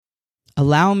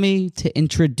allow me to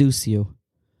introduce you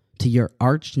to your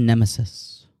arch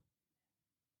nemesis.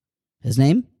 His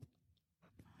name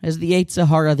is the Yetzer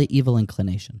Hara, the evil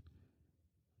inclination.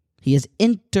 He is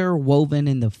interwoven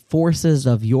in the forces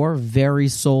of your very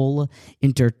soul,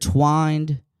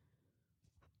 intertwined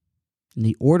in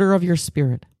the order of your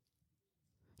spirit.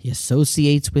 He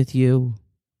associates with you.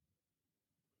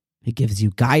 He gives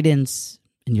you guidance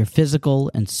in your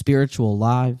physical and spiritual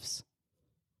lives.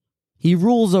 He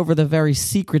rules over the very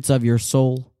secrets of your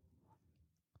soul.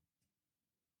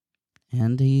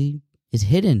 And he is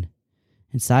hidden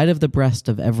inside of the breast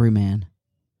of every man.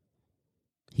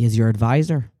 He is your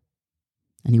advisor,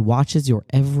 and he watches your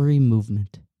every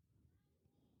movement,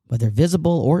 whether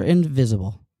visible or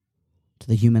invisible, to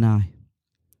the human eye.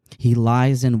 He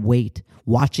lies in wait,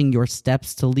 watching your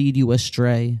steps to lead you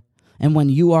astray. And when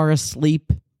you are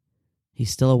asleep,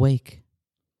 he's still awake.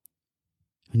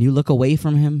 When you look away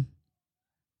from him,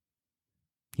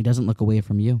 he doesn't look away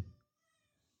from you.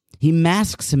 He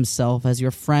masks himself as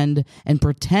your friend and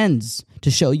pretends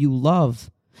to show you love.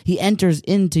 He enters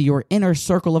into your inner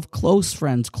circle of close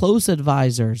friends, close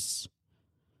advisors.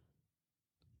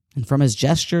 And from his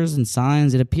gestures and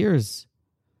signs, it appears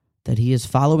that he is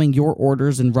following your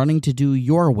orders and running to do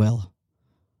your will.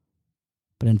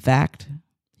 But in fact,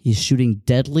 he's shooting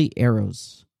deadly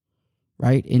arrows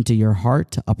right into your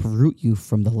heart to uproot you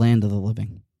from the land of the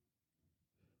living.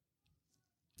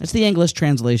 That's the English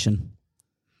translation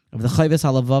of the Chovos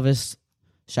Halevavos,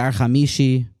 Shar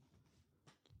Chamishi,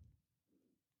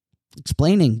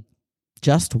 explaining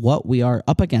just what we are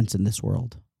up against in this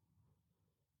world.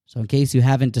 So in case you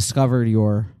haven't discovered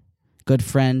your good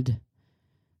friend,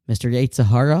 Mr. Yetzer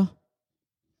Hara,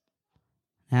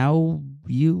 now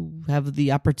you have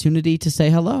the opportunity to say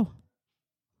hello.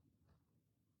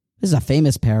 This is a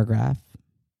famous paragraph.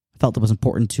 I felt it was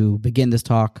important to begin this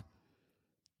talk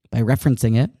by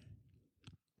referencing it.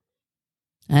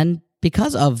 And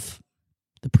because of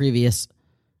the previous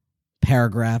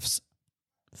paragraph's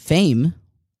fame,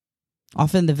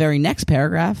 often the very next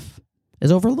paragraph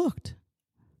is overlooked.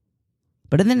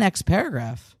 But in the next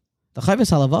paragraph, the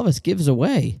Chovos Halevavos gives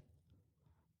away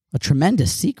a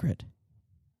tremendous secret.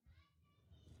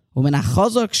 And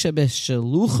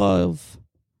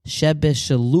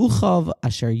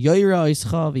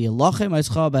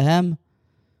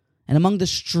among the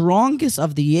strongest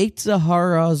of the Yetzer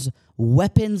Hara's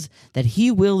weapons that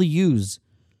he will use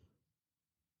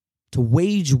to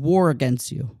wage war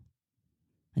against you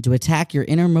and to attack your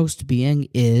innermost being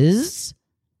is,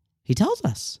 he tells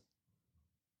us,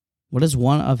 what is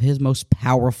one of his most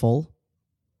powerful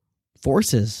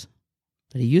forces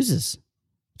that he uses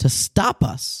to stop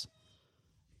us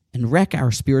and wreck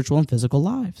our spiritual and physical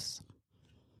lives.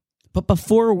 But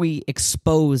before we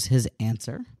expose his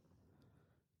answer,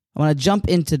 I want to jump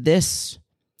into this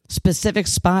specific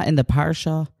spot in the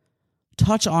Parsha,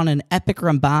 touch on an epic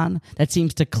Ramban that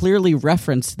seems to clearly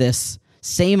reference this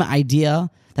same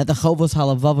idea that the Chovos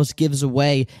Halevavos gives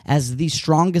away as the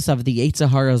strongest of the Yetzer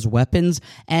Hara's weapons,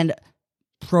 and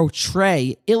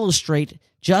illustrate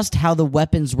just how the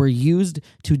weapons were used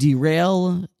to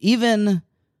derail even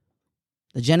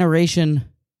the generation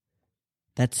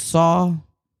that saw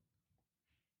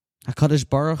HaKadosh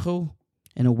Baruch Hu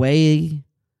in a way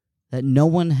that no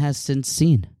one has since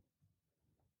seen.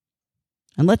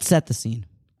 And let's set the scene.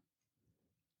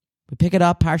 We pick it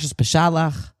up, Parshas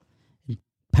Beshalach,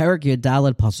 Perek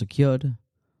Yudalad Pasuk Yud.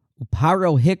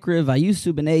 Uparo Hikriv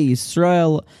Vayusu B'nei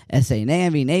Yisrael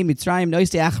Eseineim V'nei Mitzrayim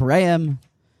Noisei Achreim.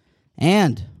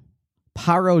 And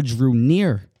Paro drew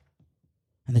near,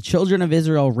 and the children of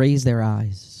Israel raised their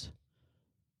eyes.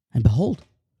 And behold,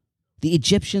 the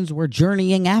Egyptians were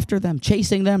journeying after them,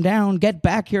 chasing them down. Get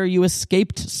back here, you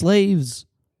escaped slaves.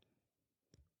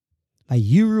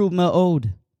 Vayuru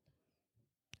Ma'od.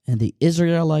 And the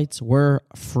Israelites were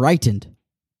frightened.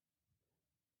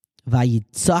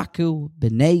 Vayitzaku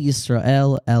b'nei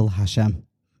Yisrael el Hashem.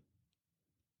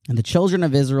 And the children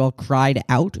of Israel cried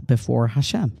out before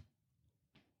Hashem.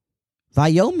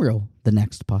 Vayomru, the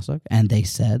next pasuk, and they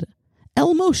said,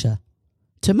 El Moshe,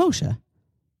 to Moshe.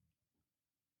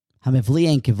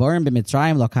 Hamivli'en kivorim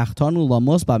b'Mitzrayim lakachtonu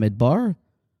lamos b'midbar.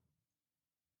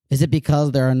 Is it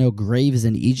because there are no graves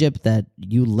in Egypt that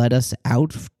you led us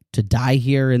out to die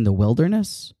here in the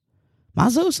wilderness?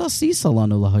 What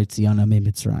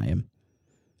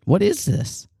is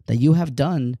this that you have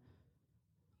done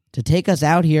to take us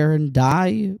out here and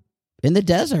die in the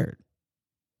desert?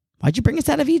 Why'd you bring us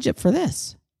out of Egypt for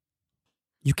this?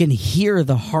 You can hear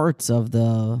the hearts of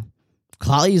the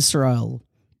Klal Yisrael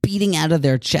beating out of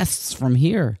their chests from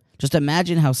here. Just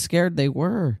imagine how scared they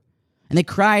were. And they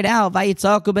cried out,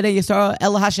 Vayitzaku b'nei Yisrael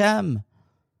el Hashem.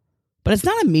 But it's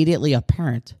not immediately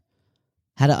apparent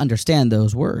how to understand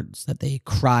those words, that they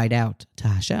cried out to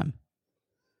Hashem.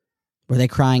 Were they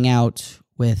crying out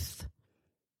with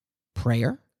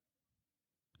prayer?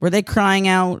 Were they crying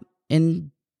out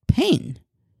in pain?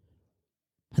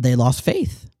 Had they lost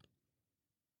faith?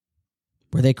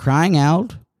 Were they crying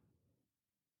out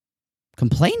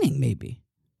complaining, maybe?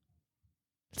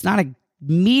 It's not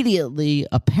immediately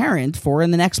apparent, for in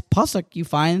the next pasuk you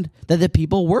find that the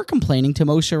people were complaining to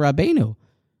Moshe Rabbeinu.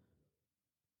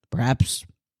 Perhaps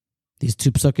these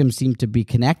two psukim seem to be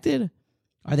connected.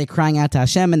 Are they crying out to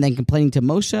Hashem and then complaining to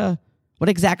Moshe? What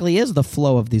exactly is the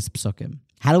flow of these psukim?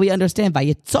 How do we understand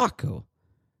Vayitzaku?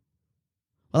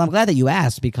 Well, I'm glad that you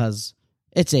asked, because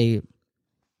it's I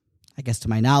guess to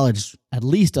my knowledge, at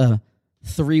least a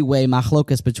three-way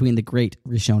machlokas between the great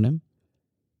Rishonim.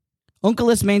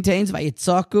 Onkelos maintains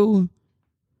Vayitzaku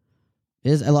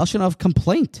is a lashon of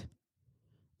complaint.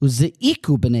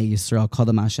 Uze'iku b'nei Yisrael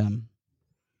kodem Hashem.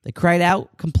 They cried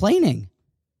out complaining.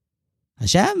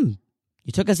 Hashem,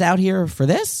 you took us out here for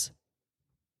this?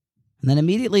 And then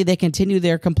immediately they continue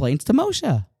their complaints to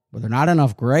Moshe. Were there not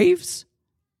enough graves?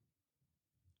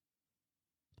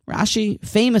 Rashi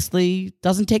famously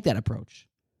doesn't take that approach.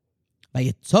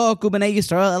 Vayitzaku b'nei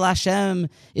Yisrael el Hashem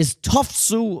is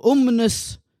tofsu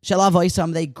umnus shel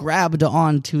avoisam. They grabbed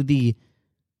on to the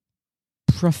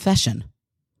profession,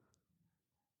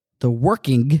 the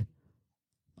working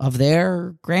of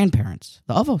their grandparents,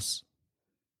 the avos.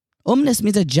 Umnus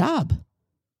means a job.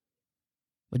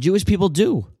 What Jewish people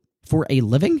do for a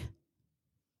living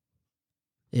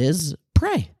is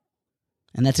pray.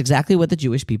 And that's exactly what the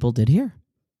Jewish people did here.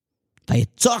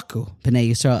 Vayitzaku b'nei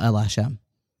Yisrael el Hashem.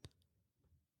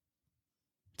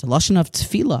 It's a lashon of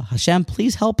tefillah. Hashem,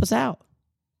 please help us out.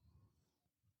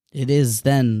 It is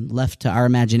then left to our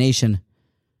imagination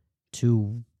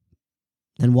to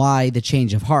then why the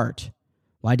change of heart?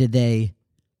 Why did they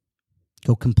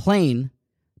go complain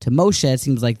to Moshe? It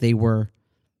seems like they were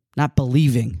not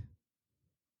believing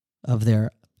of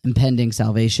their impending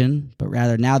salvation, but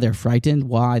rather now they're frightened.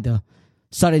 Why the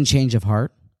sudden change of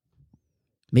heart?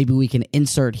 Maybe we can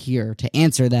insert here to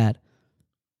answer that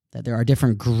there are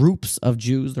different groups of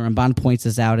Jews. The Ramban points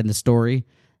this out in the story,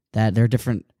 that there are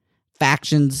different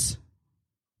factions,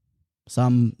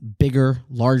 some bigger,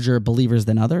 larger believers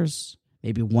than others.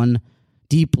 Maybe one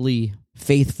deeply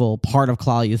faithful part of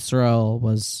Klal Yisrael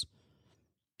was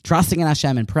trusting in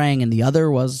Hashem and praying, and the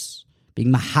other was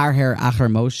being maharher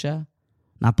achar Moshe,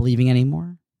 not believing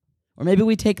anymore. Or maybe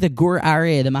we take the Gur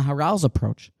Aryeh, the Maharal's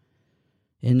approach.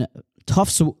 In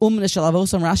Tofsu Umne Shel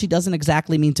Avosam, Rashi doesn't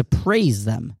exactly mean to praise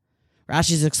them.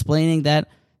 Rashi's explaining that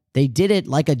they did it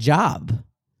like a job.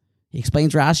 He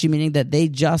explains Rashi meaning that they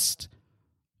just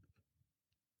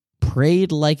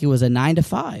prayed like it was a 9 to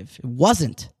 5. It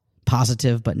wasn't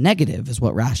positive, but negative is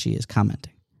what Rashi is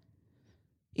commenting.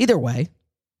 Either way,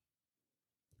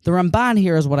 the Ramban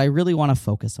here is what I really want to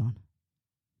focus on.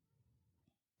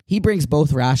 He brings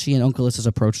both Rashi and Onkelos'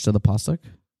 approach to the pasuk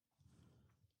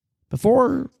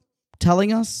before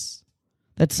telling us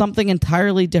that something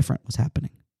entirely different was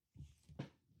happening.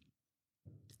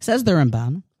 Says the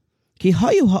Ramban, Ki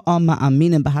hayu ha'am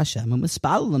ma'aminim b'Hashem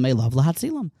u'mispalu l'meilav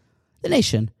l'hatzilam. The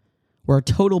nation were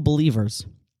total believers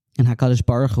in HaKadosh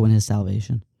Baruch Hu and His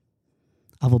salvation.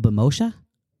 Avol b'Moshe,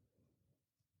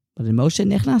 but in Moshe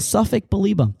nichnas safek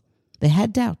b'libam. They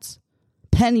had doubts.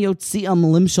 Pen yotziam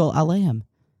limshol aleim.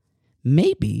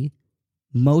 Maybe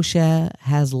Moshe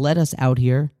has led us out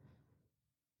here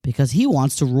because he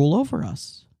wants to rule over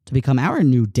us, to become our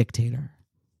new dictator.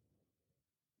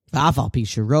 But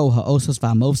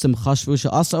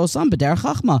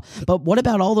what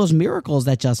about all those miracles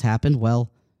that just happened? Well,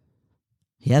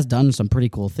 he has done some pretty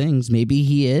cool things. Maybe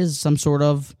he is some sort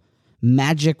of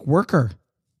magic worker,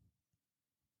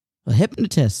 a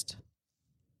hypnotist,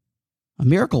 a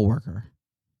miracle worker.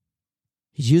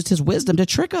 He's used his wisdom to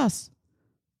trick us.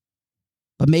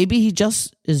 But maybe he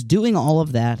just is doing all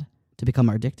of that to become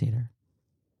our dictator.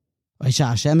 Or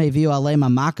maybe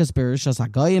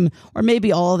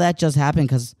all of that just happened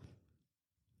because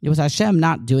it was Hashem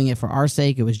not doing it for our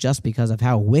sake. It was just because of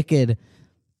how wicked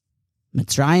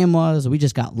Mitzrayim was. We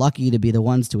just got lucky to be the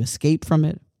ones to escape from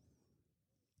it.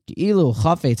 But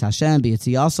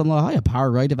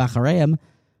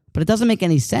it doesn't make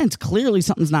any sense. Clearly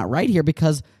something's not right here,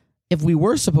 because if we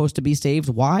were supposed to be saved,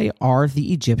 why are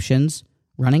the Egyptians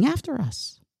running after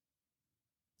us?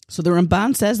 So the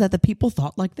Ramban says that the people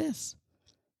thought like this.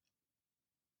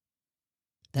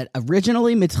 That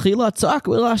originally, mitchila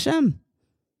tza'aku el Hashem.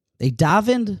 They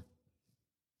davened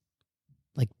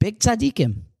like big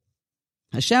tzaddikim.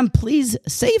 Hashem, please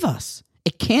save us.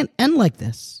 It can't end like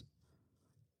this.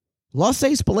 Please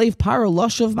make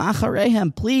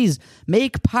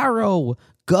Paro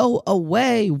go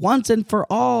away once and for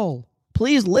all.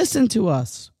 Please listen to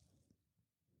us.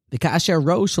 But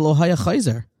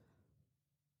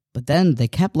then they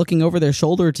kept looking over their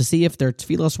shoulder to see if their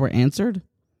tefillos were answered.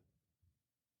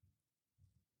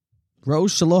 But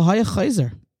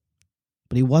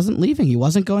he wasn't leaving. He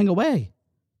wasn't going away.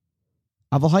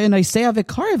 But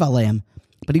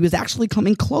he was actually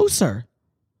coming closer.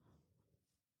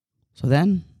 So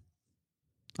then,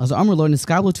 Hashem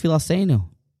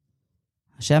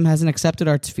hasn't accepted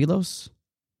our tefillos.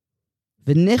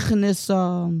 And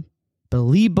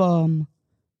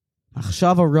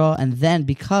then,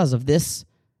 because of this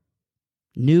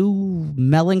new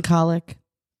melancholic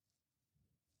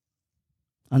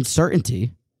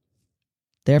uncertainty,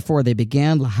 therefore they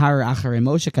began to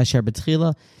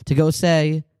go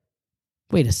say,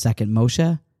 wait a second,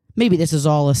 Moshe, maybe this is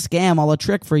all a scam, all a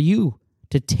trick for you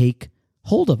to take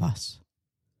hold of us.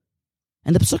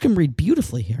 And the Pesukim read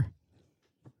beautifully here.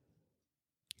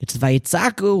 It's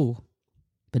Vayitzaku,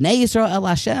 B'nai Yisrael El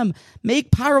Hashem,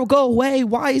 make Paro go away.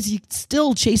 Why is he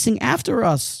still chasing after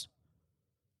us?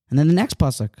 And then the next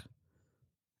pasuk,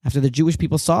 after the Jewish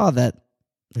people saw that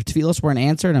their tefillos weren't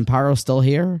answered and Paro is still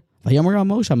here, Vayomer al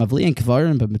Moshe, Mavli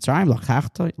Kvarim b'Mitzrayim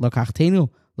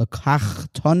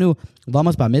lakachtonu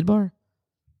lamas b'Midbar.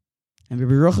 And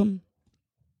Rabbi Yerucham,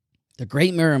 the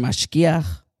great Mir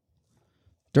Mashkiach,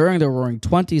 during the Roaring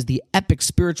Twenties, the epic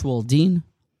spiritual dean,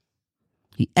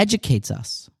 he educates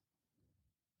us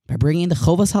by bringing the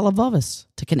Chovos Halevavos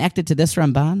to connect it to this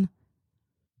Ramban.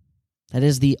 That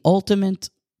is the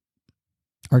ultimate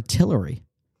artillery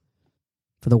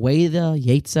for the way the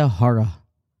Yetzer Hara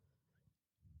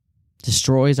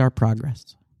destroys our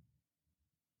progress.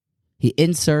 He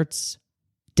inserts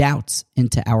doubts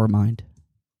into our mind.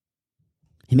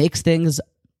 He makes things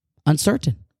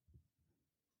uncertain.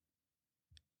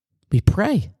 We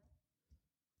pray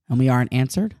and we aren't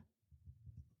answered.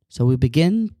 So we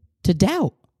begin to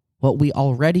doubt what we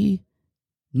already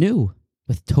knew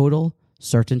with total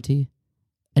certainty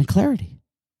and clarity.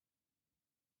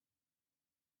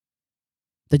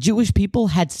 The Jewish people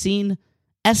had seen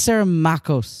Eser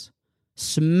Makos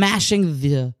smashing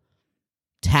the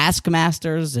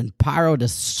taskmasters and Paro to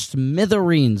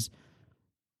smithereens.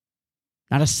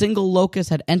 Not a single locust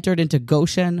had entered into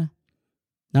Goshen.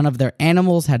 None of their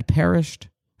animals had perished.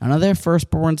 None of their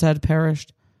firstborns had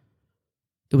perished.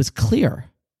 It was clear.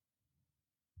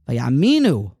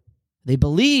 Vayaminu, they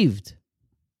believed.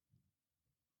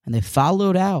 And they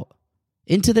followed out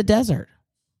into the desert,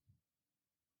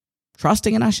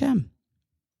 trusting in Hashem.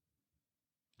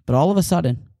 But all of a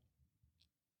sudden,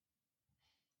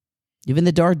 even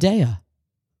the Dardea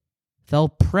fell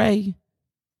prey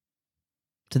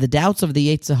to the doubts of the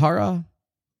Yetzer Hara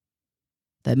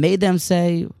that made them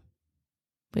say,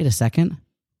 wait a second,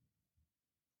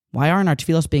 why aren't our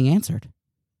tefillos being answered?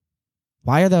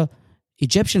 Why are the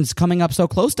Egyptians coming up so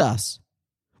close to us?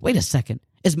 Wait a second,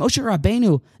 is Moshe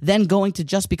Rabbeinu then going to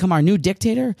just become our new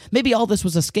dictator? Maybe all this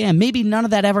was a scam. Maybe none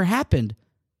of that ever happened.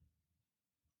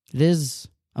 It is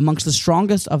amongst the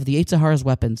strongest of the Yetzer Hara's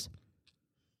weapons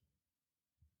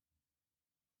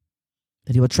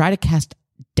that he will try to cast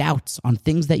doubts on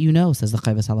things that you know, says the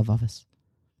Chovos Halevavos.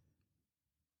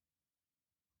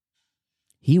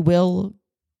 He will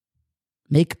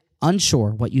make unsure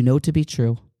what you know to be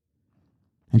true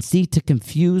and seek to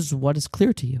confuse what is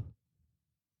clear to you.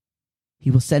 He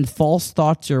will send false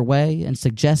thoughts your way and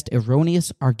suggest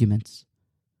erroneous arguments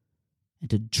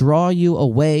and to draw you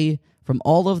away from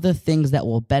all of the things that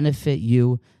will benefit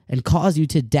you and cause you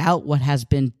to doubt what has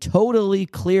been totally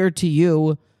clear to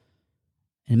you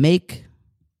and make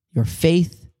your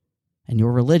faith and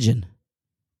your religion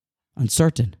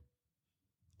uncertain,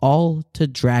 all to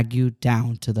drag you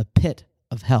down to the pit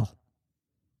of hell.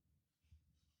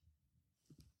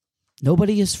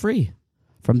 Nobody is free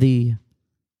from the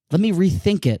let me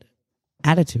rethink it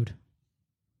attitude.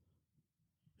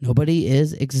 Nobody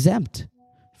is exempt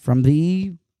from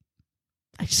the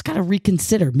I just got to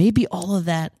reconsider. Maybe all of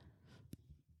that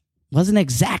wasn't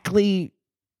exactly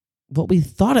what we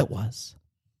thought it was.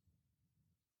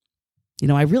 You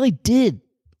know, I really did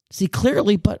see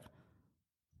clearly, but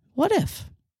what if?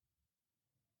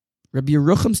 Rabbi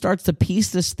Yerucham starts to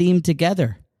piece this theme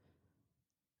together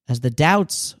as the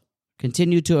doubts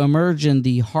continue to emerge in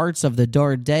the hearts of the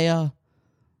Dordea,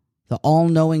 the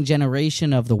all-knowing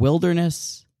generation of the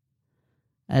wilderness.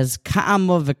 As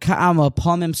Ka'ama v'Ka'ama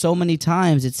upon him so many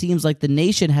times, it seems like the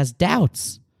nation has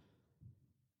doubts.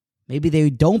 Maybe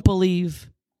they don't believe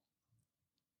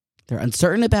They're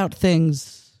uncertain about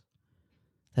things.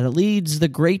 That it leads the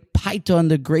great Paiton,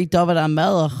 the great David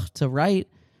HaMelech, to write,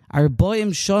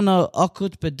 Arboim Shona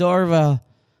Akut Bedorva,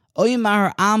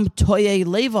 Oymar Am Toye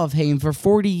Levavheim, for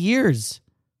 40 years.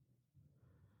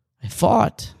 I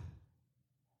fought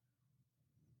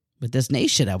with this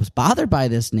nation. I was bothered by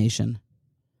this nation.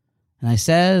 And I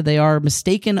said they are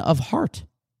mistaken of heart.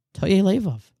 Toye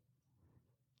Levav.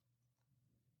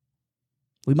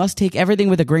 We must take everything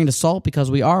with a grain of salt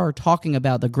because we are talking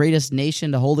about the greatest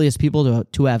nation, the holiest people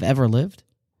to have ever lived.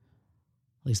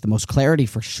 At least the most clarity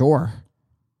for sure.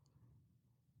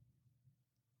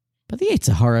 But the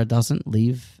Yetzer Hara doesn't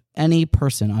leave any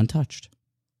person untouched.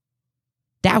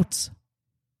 Doubts.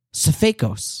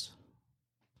 Sefekos.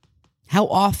 How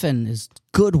often is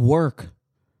good work,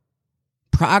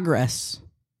 progress,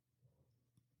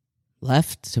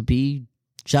 left to be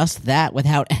just that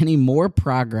without any more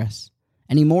progress,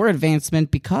 any more advancement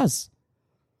because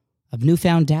of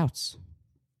newfound doubts?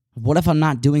 What if I'm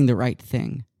not doing the right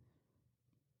thing?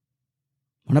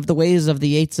 One of the ways of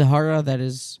the Yetzer Hara that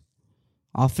is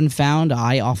often found,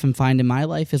 I often find in my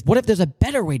life, is what if there's a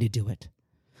better way to do it?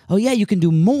 Oh yeah, you can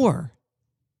do more.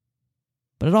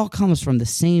 But it all comes from the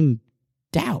same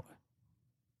doubt.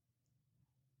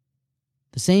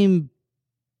 The same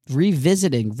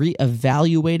revisiting,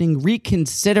 reevaluating,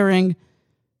 reconsidering.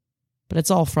 But it's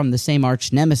all from the same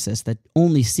arch nemesis that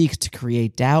only seeks to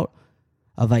create doubt.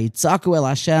 Of Vayitzaku el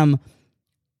Hashem,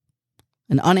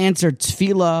 an unanswered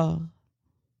tefillah,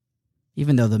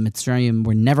 even though the Mitzrayim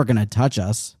were never going to touch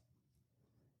us.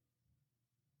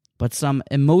 But some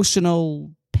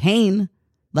emotional pain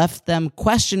left them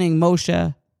questioning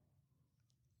Moshe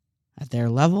at their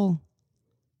level.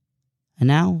 And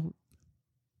now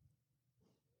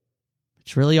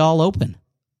it's really all open.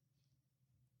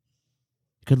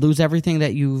 You could lose everything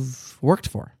that you've worked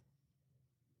for.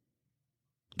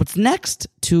 What's next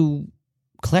to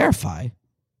clarify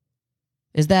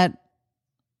is that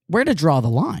where to draw the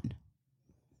line.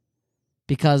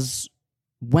 Because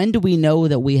when do we know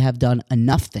that we have done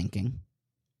enough thinking,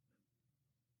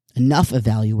 enough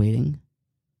evaluating,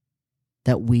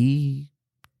 that we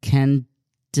can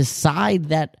decide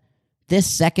that this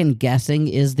second guessing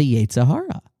is the Yetzer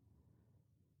Hara?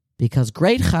 Because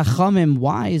great Chachamim,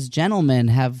 wise gentlemen,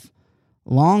 have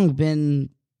long been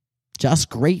just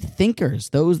great thinkers,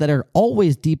 those that are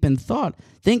always deep in thought,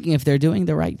 thinking if they're doing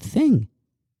the right thing.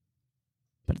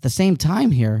 But at the same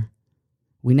time here,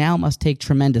 we now must take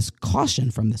tremendous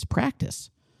caution from this practice.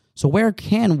 So where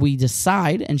can we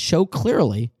decide and show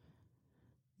clearly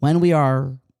when we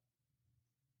are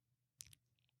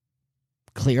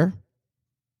clear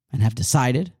and have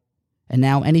decided, and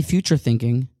now any future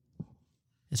thinking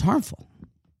is harmful?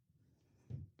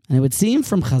 And it would seem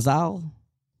from Chazal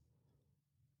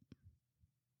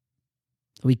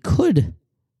that we could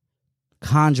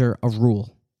conjure a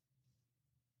rule.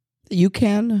 You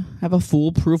can have a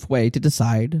foolproof way to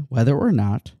decide whether or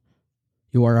not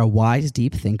you are a wise,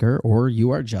 deep thinker or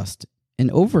you are just an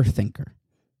overthinker.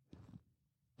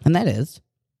 And that is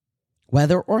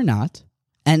whether or not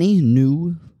any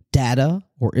new data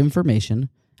or information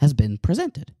has been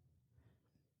presented.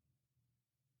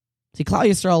 See, Klal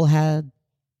Yisrael had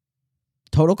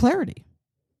total clarity.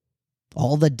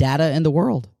 All the data in the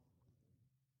world.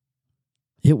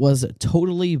 It was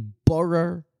totally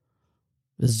borer,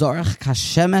 Zorach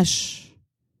kashemesh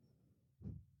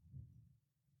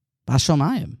bashamayim.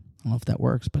 I don't know if that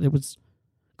works, but it was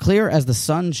clear as the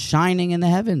sun shining in the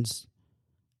heavens.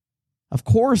 Of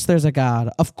course there's a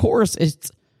God. Of course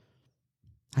it's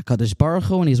HaKadosh Baruch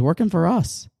Hu, and He's working for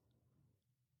us.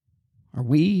 Or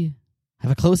we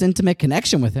have a close, intimate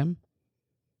connection with Him.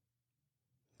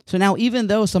 So now, even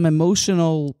though some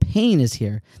emotional pain is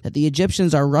here, that the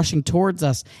Egyptians are rushing towards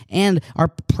us and our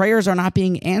prayers are not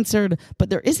being answered, but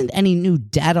there isn't any new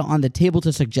data on the table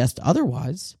to suggest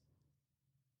otherwise.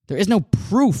 There is no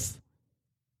proof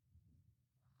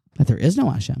that there is no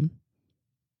Hashem.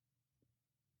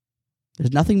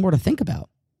 There's nothing more to think about.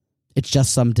 It's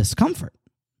just some discomfort.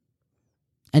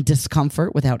 And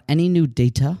discomfort without any new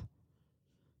data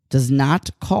does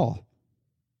not call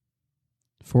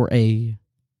for a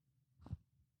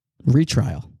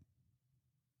retrial.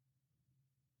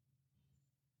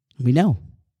 We know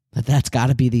that that's got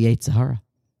to be the Yetzer Hara,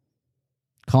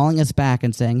 calling us back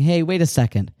and saying, hey, wait a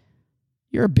second.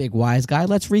 You're a big wise guy.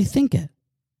 Let's rethink it.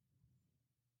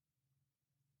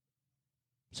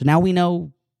 So now we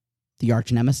know the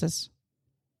arch nemesis.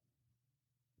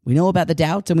 We know about the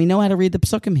doubts, and we know how to read the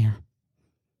psukim here.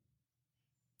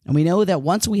 And we know that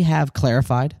once we have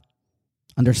clarified,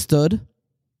 understood,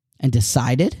 and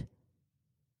decided,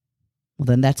 well,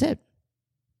 then that's it.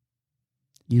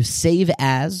 You save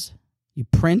as, you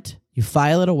print, you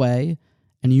file it away,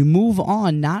 and you move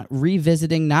on, not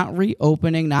revisiting, not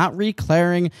reopening, not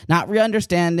reclaring, not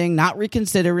re-understanding, not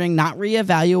reconsidering, not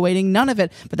reevaluating, none of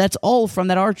it. But that's all from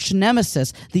that arch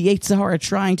nemesis, the Yetzer Hara,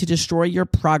 trying to destroy your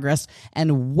progress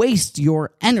and waste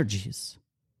your energies.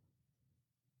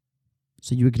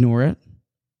 So you ignore it.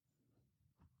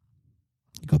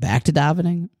 You go back to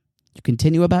davening. You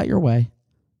continue about your way,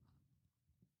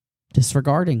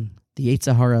 disregarding the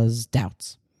Yetzer Hara's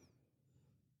doubts.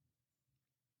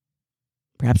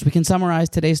 Perhaps we can summarize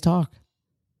today's talk.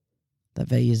 That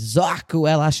ve'yizaku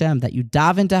el Hashem, that you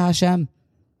daven to Hashem.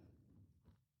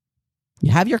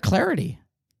 You have your clarity.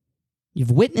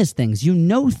 You've witnessed things. You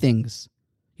know things.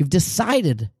 You've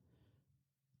decided.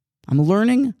 I'm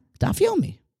learning Daf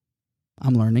Yomi.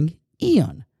 I'm learning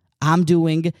Eon. I'm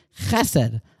doing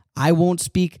Chesed. I won't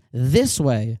speak this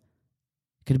way.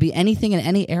 It could be anything in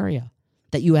any area.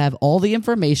 That you have all the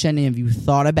information and you've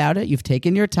thought about it, you've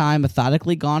taken your time,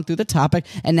 methodically gone through the topic,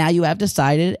 and now you have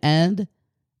decided, and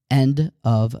end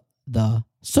of the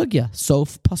sugya,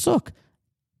 sof pasuk.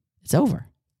 It's over.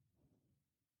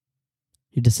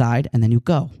 You decide and then you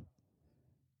go.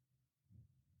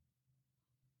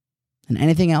 And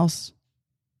anything else,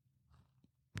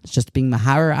 it's just being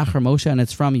Maharer Achar Moshe, and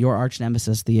it's from your arch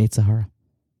nemesis, the Yetzer Hara.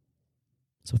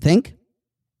 So think,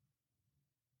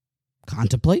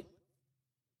 contemplate,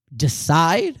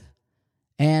 decide,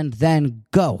 and then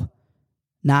go,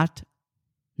 not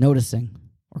noticing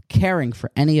or caring for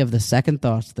any of the second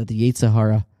thoughts that the Yetzer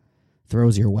Hara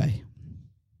throws your way.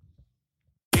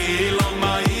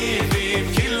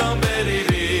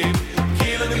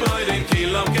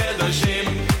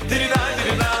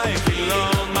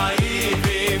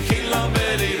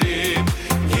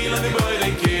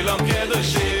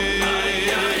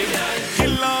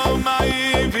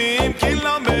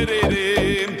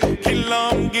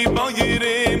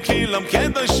 Kilam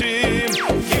kedosh